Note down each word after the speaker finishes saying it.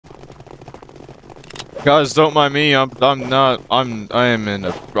Guys, don't mind me. I am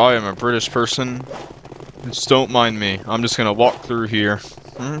a British person. Just don't mind me. I'm just gonna walk through here.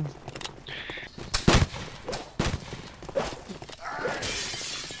 Hmm?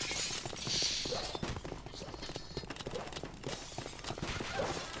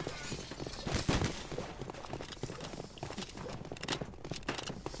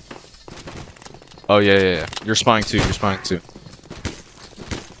 Oh yeah. You're spying too. You're spying too.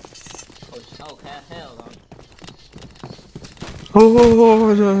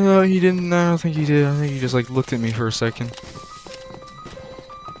 Oh, no, he didn't. I don't think he did. I think he just like looked at me for a second.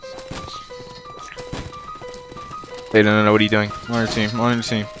 Hey, no. What are you doing? I'm on your team. I'm on your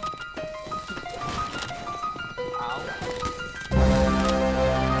team.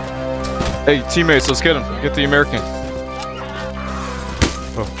 Hey, teammates, let's get him. Get the American.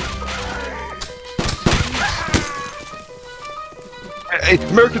 Oh. Hey,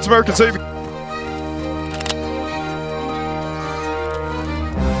 Americans, save me!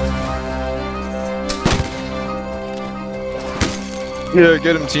 Yeah,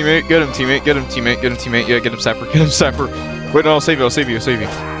 get him, teammate. Get him, teammate. Get him, teammate. Get him, teammate. Yeah, get him, sapper. Get him, sapper. Wait, no, I'll save you. I'll save you. I'll save you.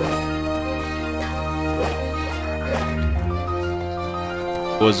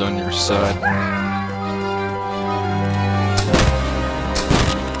 Was on your side.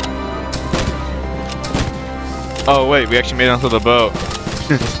 Oh wait, we actually made it onto the boat.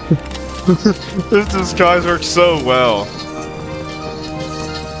 This disguise works so well.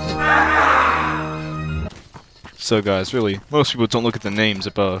 So guys, really, most people don't look at the names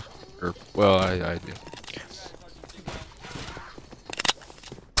above. Or, well, I do.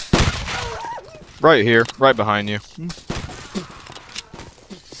 Right here, right behind you.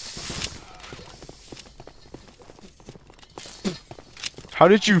 How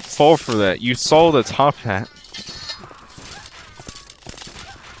did you fall for that? You saw the top hat.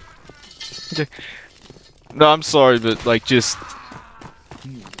 Okay. No, I'm sorry, but like just...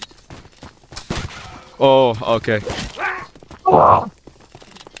 Oh, okay.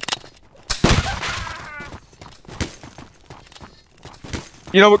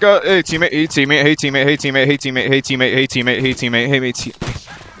 You know what, guys? Hey, teammate, hey, teammate, hey, teammate, hey, teammate, hey, teammate, hey, teammate, hey, teammate, hey, teammate, hey, mate.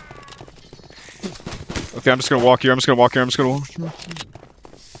 Okay, I'm just gonna walk here, I'm just gonna walk here.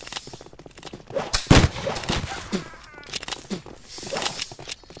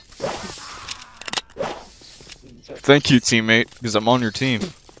 Thank you, teammate, because I'm on your team.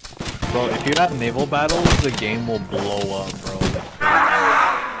 Bro, if you have naval battles, the game will blow up, bro.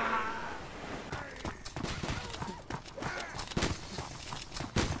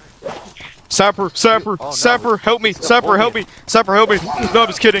 Sapper, Oh, Sapper, no. help me, Sapper, help me, Sapper, help me. No, I'm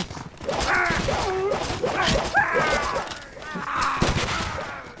just kidding.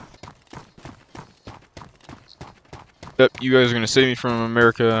 Yep, you guys are gonna save me from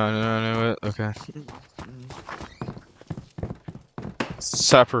America. I know it. Okay.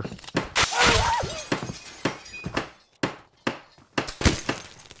 Sapper.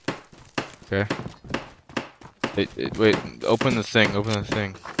 Okay. Wait, open the thing, help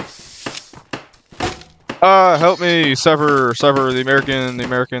me! Sapper, the American.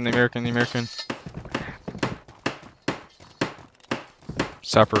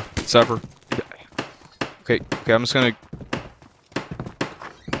 Sapper. Okay, I'm just gonna...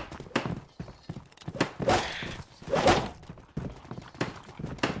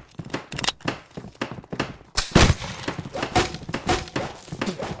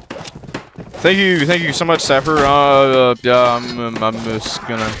 Thank you so much, Sapper. Yeah, I'm just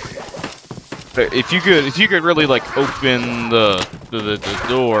gonna... If you could really, like, open the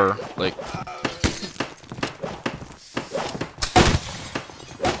door, like...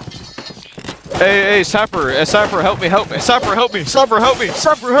 Hey, Sapper, help me! Sapper, help me!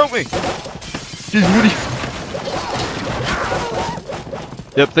 Dude, what are you...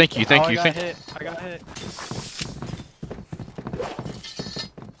 Yep, thank you. I got hit.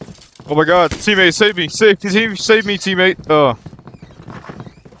 Oh my god, teammate, save me, teammate.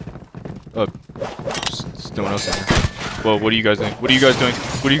 Just no one else in here. Well, what are you guys doing?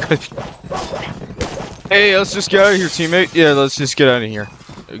 Hey, let's just get out of here, teammate. Yeah, let's just get out of here.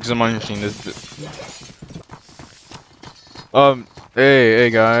 Because I'm on your team. Hey,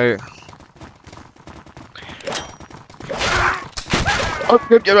 guy. I am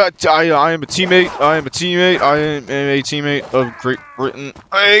a teammate. I am a teammate of Great Britain.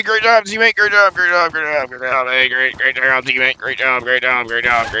 Hey, great job, teammate. Great job. Hey, great job, teammate. Great job,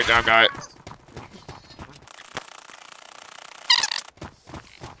 guy.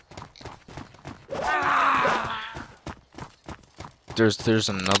 There's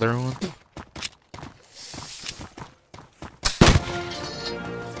another one.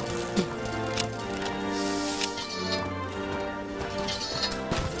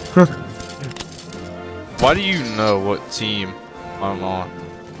 Why do you know what team I'm on?